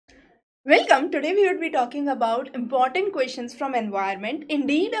Welcome. Today we would be talking about important questions from environment.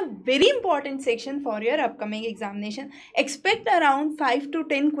 Indeed, a very important section for your upcoming examination. Expect around 5 to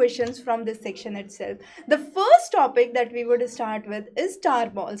 10 questions from this section itself. The first topic that we would start with is tar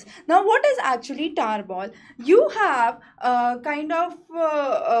balls. Now, what is actually tar ball? You have a kind of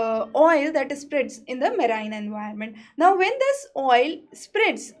oil that spreads in the marine environment. Now, when this oil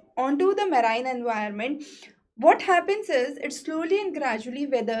spreads onto the marine environment, what happens is it slowly and gradually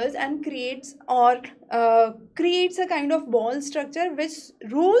weathers and creates a kind of ball structure which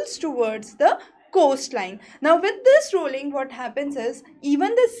rolls towards the coastline. Now with this rolling, what happens is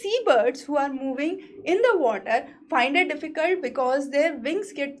even the seabirds who are moving in the water find it difficult because their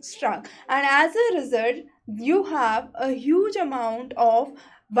wings get stuck, and as a result you have a huge amount of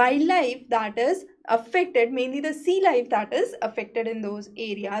wildlife that is affected, mainly the sea life that is affected in those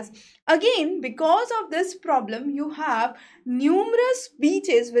areas. Again, because of this problem, you have numerous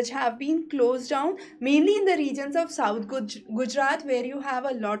beaches which have been closed down, mainly in the regions of South Gujarat, where you have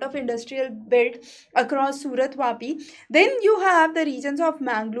a lot of industrial belt across Surat, Vapi. Then you have the regions of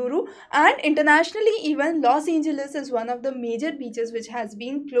Mangaluru, and internationally even Los Angeles is one of the major beaches which has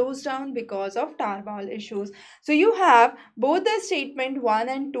been closed down because of tar ball issues. So you have both the statement 1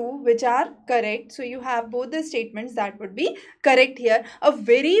 and 2 which are correct. So you have both the statements that would be correct here. A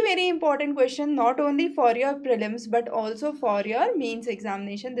very important question, not only for your prelims but also for your mains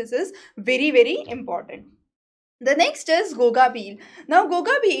examination. This is very important. The next is Gogabeel. Now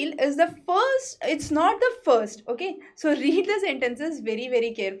Gogabeel is the first, it's not the first, okay? So read the sentences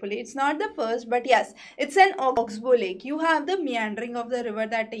very carefully. It's not the first, but yes, it's an oxbow lake. You have the meandering of the river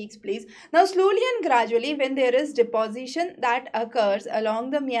that takes place. Now slowly and gradually, when there is deposition that occurs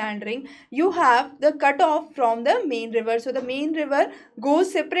along the meandering, you have the cutoff from the main river. So the main river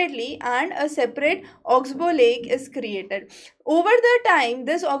goes separately and a separate oxbow lake is created. Over the time,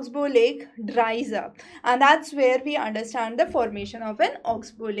 this oxbow lake dries up, and that's where we understand the formation of an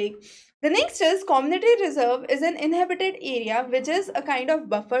oxbow lake. The next is community reserve is an inhabited area which is a kind of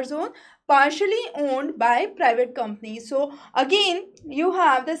buffer zone partially owned by private companies. So again, you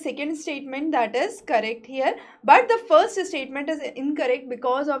have the second statement that is correct here, but the first statement is incorrect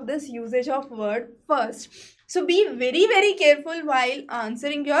because of this usage of word first. So be very careful while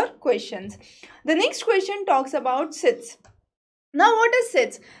answering your questions. The next question talks about CITES. Now, what is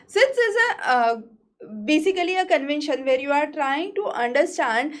CITES? CITES is basically a convention where you are trying to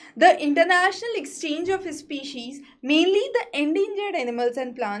understand the international exchange of species, mainly the endangered animals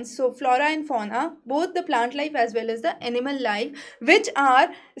and plants, so flora and fauna, both the plant life as well as the animal life, which are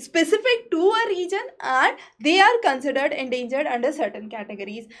specific to a region and they are considered endangered under certain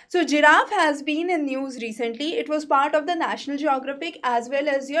categories. So giraffe has been in news recently. It was part of the National Geographic as well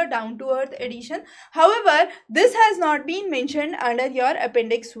as your Down to Earth edition. However, this has not been mentioned under your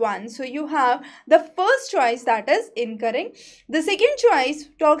appendix 1. So you have the first choice that is incorrect. The second choice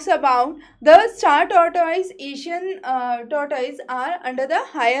talks about the star tortoise, Asian tortoise are under the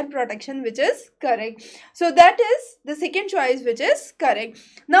higher protection, which is correct. So that is the second choice which is correct.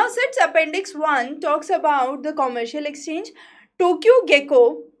 Now CITES appendix 1 talks about the commercial exchange. Tokyo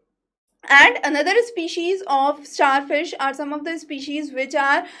gecko and another species of starfish are some of the species which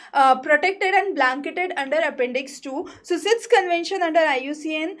are protected and blanketed under appendix 2. So CITES convention under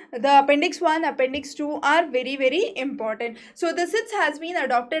IUCN, the appendix 1, appendix 2 are very important. So the CITES has been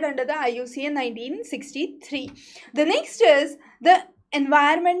adopted under the IUCN 1963. The next is the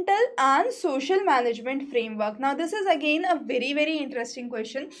environmental and social management framework. Now this is again a very interesting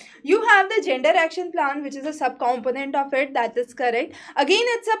question. You have the gender action plan, which is a subcomponent of it, that is correct. Again,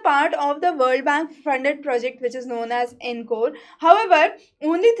 it's a part of the World Bank funded project which is known as ENCORE. However,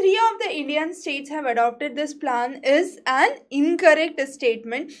 only 3 of the Indian states have adopted this plan is an incorrect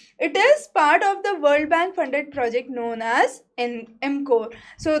statement. It is part of the World Bank funded project known as ENCORE.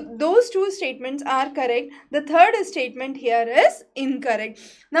 So those 2 statements are correct. The third statement here is incorrect.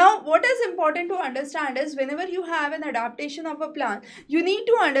 Now what is important to understand is whenever you have an adaptation of a plan, you need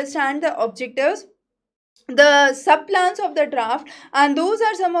to understand the objectives, the sub-plans of the draft, and those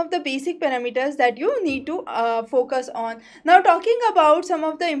are some of the basic parameters that you need to focus on. Now talking about some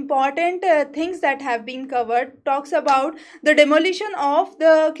of the important things that have been covered, talks about the demolition of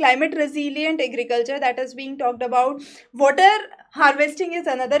the climate resilient agriculture that is being talked about, water Harvesting is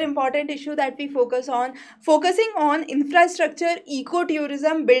another important issue that we focus on. Focusing on infrastructure,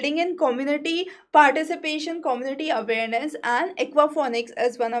 ecotourism, building in community participation, community awareness, and aquaponics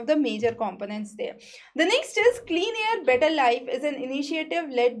as one of the major components there. The next is Clean Air Better Life is an initiative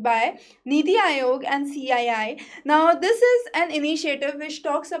led by Niti Aayog and CII. Now, this is an initiative which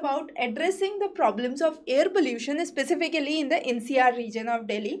talks about addressing the problems of air pollution, specifically in the NCR region of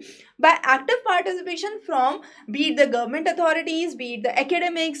Delhi, by active participation from be it the government authorities, be it the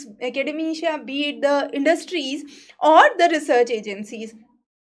academia, be it the industries or the research agencies.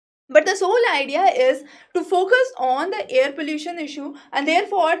 But the sole idea is to focus on the air pollution issue, and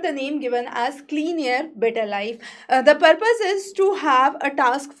therefore the name given as Clean Air Better Life. The purpose is to have a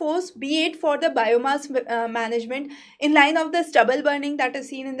task force, be it for the biomass management in line of the stubble burning that is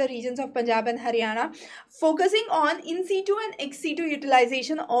seen in the regions of Punjab and Haryana, focusing on in situ and ex situ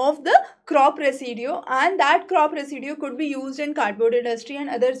utilization of the crop residue, and that crop residue could be used in cardboard industry and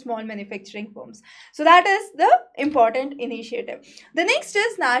other small manufacturing firms. So that is the important initiative. The next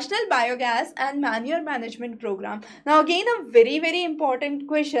is National Biogas and Manure Management Program. Now again a very important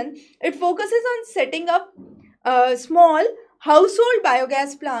question. It focuses on setting up small household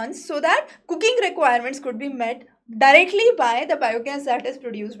biogas plants so that cooking requirements could be met directly by the biogas that is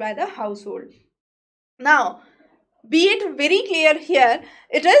produced by the household. Now, be it very clear here,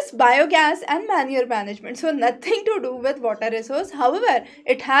 it is biogas and manure management. So nothing to do with water resource. However,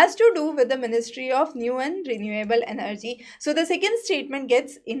 it has to do with the Ministry of New and Renewable Energy. So the second statement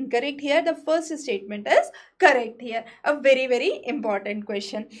gets incorrect here. The first statement is correct here. A very important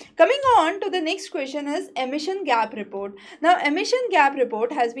question. Coming on to the next question is emission gap report. Now emission gap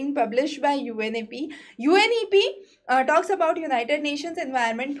report has been published by UNEP. UNEP talks about United Nations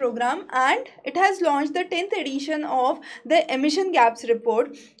Environment Program, and it has launched the 10th edition of the emission gaps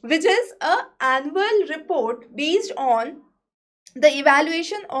report, which is an annual report based on the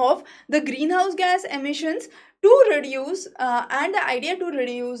evaluation of the greenhouse gas emissions to reduce and the idea to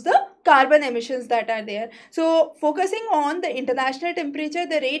reduce the carbon emissions that are there. So focusing on the international temperature,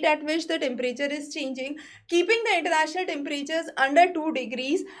 the rate at which the temperature is changing, keeping the international temperatures under 2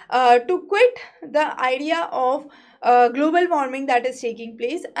 degrees to quit the idea of global warming that is taking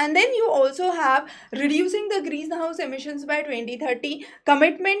place. And then you also have reducing the greenhouse emissions by 2030,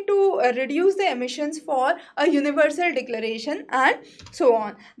 commitment to reduce the emissions for a universal declaration, and so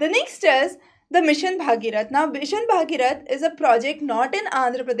on. The next is the Mission Bhagirath. Now, Mission Bhagirath is a project not in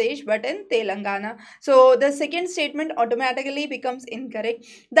Andhra Pradesh but in Telangana. So, the second statement automatically becomes incorrect.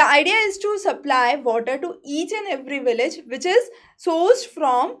 The idea is to supply water to each and every village which is sourced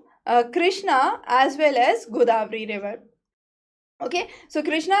from Krishna as well as Godavari river. Okay, so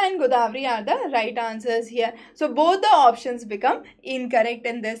Krishna and Godavari are the right answers here. So both the options become incorrect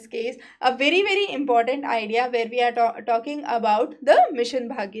in this case. A very important idea where we are talking about the Mission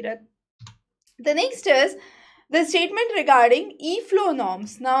Bhagirath. The next is the statement regarding e-flow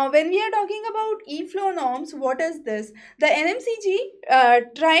norms. Now, when we are talking about e-flow norms, what is this? The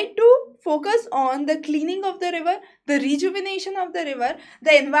NMCG tried to focus on the cleaning of the river, the rejuvenation of the river,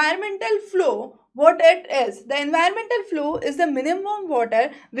 the environmental flow. What it is? The environmental flow is the minimum water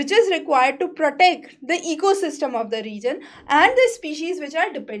which is required to protect the ecosystem of the region and the species which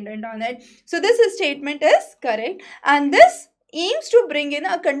are dependent on it. So, this statement is correct, and this aims to bring in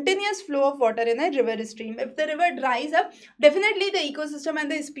a continuous flow of water in a river stream. If the river dries up, definitely the ecosystem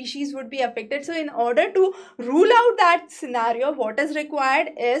and the species would be affected. So in order to rule out that scenario, what is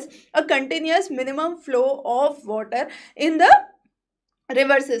required is a continuous minimum flow of water in the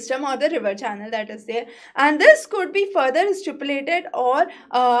river system or the river channel that is there, and this could be further stipulated or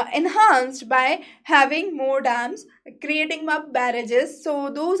enhanced by having more dams, creating up barrages. So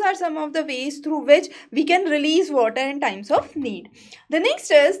those are some of the ways through which we can release water in times of need. The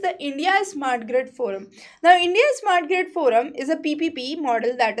next is the India Smart Grid Forum. Now India Smart Grid Forum is a PPP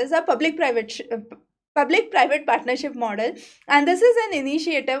model, that is a public-private partnership model, and this is an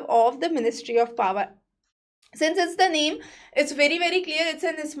initiative of the Ministry of Power. Since it's the name, it's very clear, it's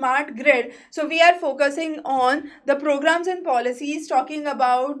a smart grid. So we are focusing on the programs and policies, talking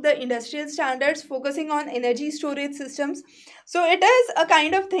about the industrial standards, focusing on energy storage systems. So it is a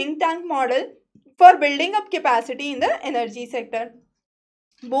kind of think tank model for building up capacity in the energy sector.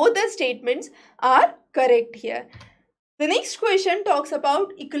 Both the statements are correct here. The next question talks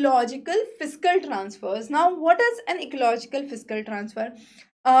about ecological fiscal transfers. Now, what is an ecological fiscal transfer?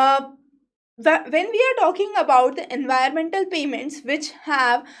 when we are talking about the environmental payments which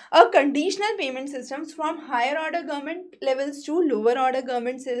have a conditional payment systems from higher order government levels to lower order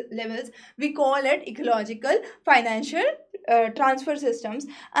government levels, we call it ecological financial transfer systems.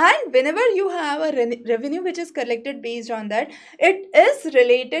 And whenever you have a revenue which is collected based on that, it is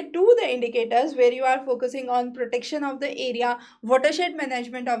related to the indicators where you are focusing on protection of the area, watershed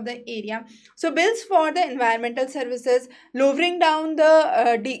management of the area. So bills for the environmental services, lowering down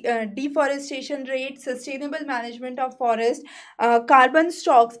the deforestation rate, sustainable management of forest, carbon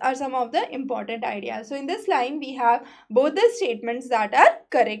stocks are some of the important ideas. So in this line we have both the statements that are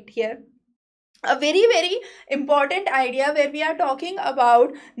correct here. A very very important idea where we are talking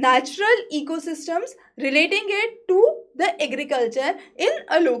about natural ecosystems, relating it to the agriculture in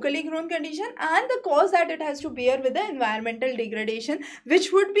a locally grown condition and the cost that it has to bear with the environmental degradation,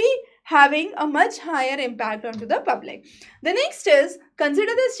 which would be having a much higher impact onto the public. The next is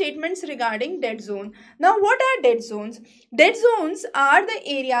consider the statements regarding dead zone. Now what are dead zones? Dead zones are the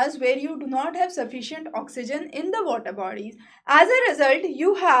areas where you do not have sufficient oxygen in the water bodies. As a result,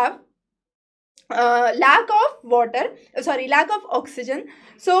 you have lack of oxygen.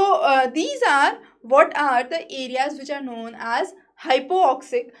 So these are what are the areas which are known as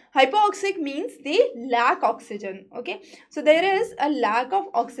hypoxic means they lack oxygen. Okay, so there is a lack of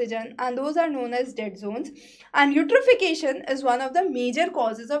oxygen and those are known as dead zones. And eutrophication is one of the major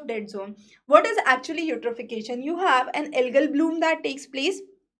causes of dead zone. What is actually eutrophication? You have an algal bloom that takes place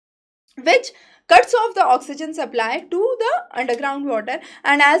which cuts off the oxygen supply to the underground water,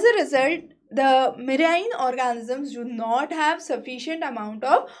 and as a result the marine organisms do not have sufficient amount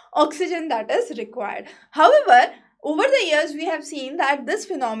of oxygen that is required. However, over the years we have seen that this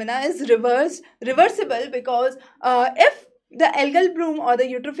phenomena is reversible, because if the algal bloom or the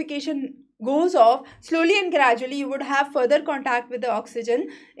eutrophication goes off slowly and gradually, you would have further contact with the oxygen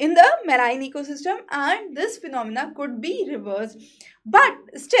in the marine ecosystem and this phenomena could be reversed. But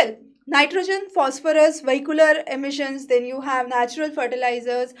still, nitrogen, phosphorus, vehicular emissions, then you have natural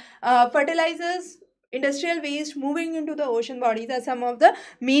fertilizers, industrial waste moving into the ocean bodies are some of the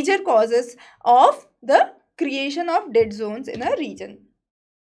major causes of the creation of dead zones in a region.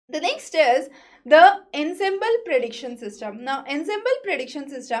 The next is the ensemble prediction system. Now, ensemble prediction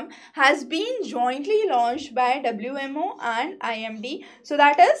system has been jointly launched by WMO and IMD. So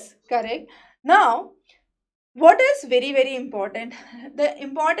that is correct. Now, what is very very important? The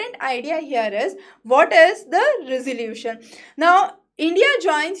important idea here is what is the resolution. Now, India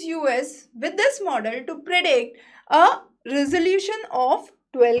joins US with this model to predict a resolution of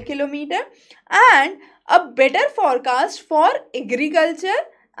 12 kilometer and a better forecast for agriculture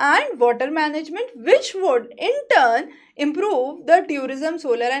and water management, which would in turn improve the tourism,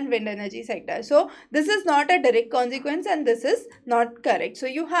 solar and wind energy sector. So this is not a direct consequence and this is not correct. So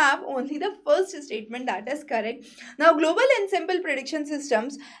you have only the first statement that is correct. Now, global ensemble prediction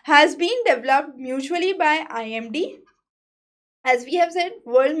systems has been developed mutually by IMD, as we have said,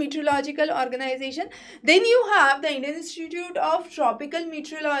 World Meteorological Organization. Then you have the Indian Institute of Tropical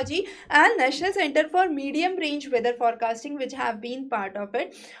Meteorology and National Center for Medium Range Weather Forecasting, which have been part of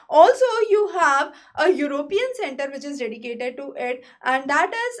it. Also, you have a European center which is dedicated to it, and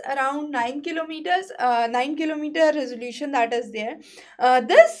that is around 9 kilometers, 9 kilometer resolution that is there.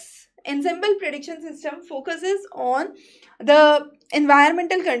 This ensemble prediction system focuses on the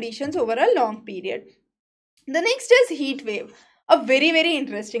environmental conditions over a long period. The next is heat wave. A very very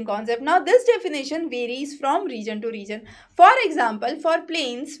interesting concept. Now this definition varies from region to region. For example, for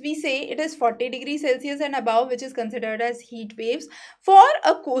plains we say it is 40 degrees Celsius and above, which is considered as heat waves. For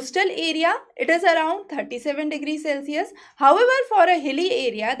a coastal area it is around 37 degrees Celsius. However, for a hilly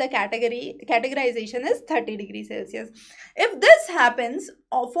area the categorization is 30 degrees Celsius. If this happens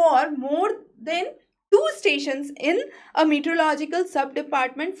for more than 2 stations in a meteorological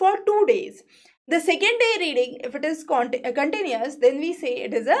sub-department for 2 days, the second day reading, if it is continuous, then we say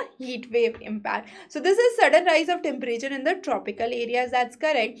it is a heat wave impact. So this is sudden rise of temperature in the tropical areas, that's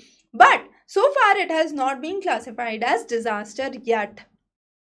correct. But so far it has not been classified as disaster yet.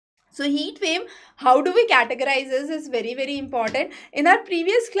 So heat wave, how do we categorize this is very very important. In our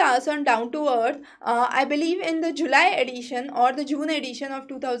previous class on Down to Earth, I believe in the July edition or the June edition of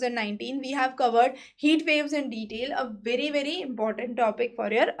 2019, we have covered heat waves in detail, a very very important topic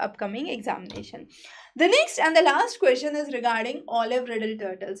for your upcoming examination. The next and the last question is regarding olive riddle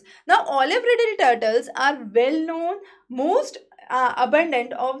turtles. Now, olive riddle turtles are well known, most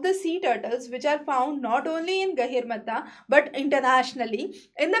abundant of the sea turtles, which are found not only in Gahirmata but internationally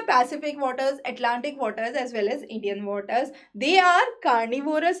in the Pacific waters, Atlantic waters as well as Indian waters. They are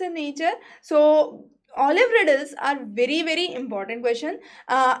carnivorous in nature. So olive riddles are very important question,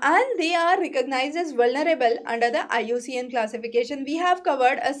 and they are recognized as vulnerable under the IUCN classification. We have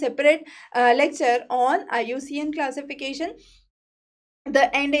covered a separate lecture on IUCN classification, the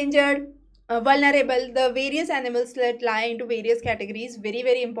endangered, vulnerable, the various animals that lie into various categories.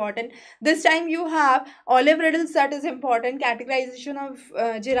 Very important. This time you have olive riddles, that is important, categorization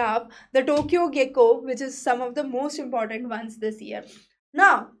of giraffe, the Tokyo gecko, which is some of the most important ones this year.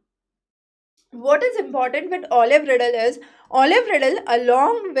 Now, what is important with olive riddle is, olive riddle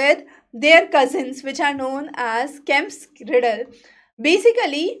along with their cousins, which are known as Kemp's riddle,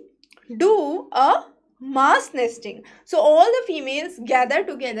 basically do a mass nesting. So all the females gather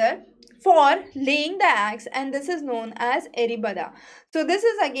together for laying the eggs, and this is known as eribada. So this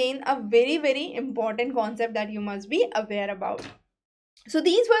is again a very important concept that you must be aware about. So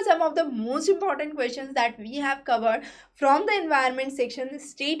these were some of the most important questions that we have covered from the environment section.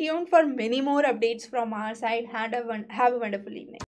 Stay tuned for many more updates from our side. Have a wonderful evening.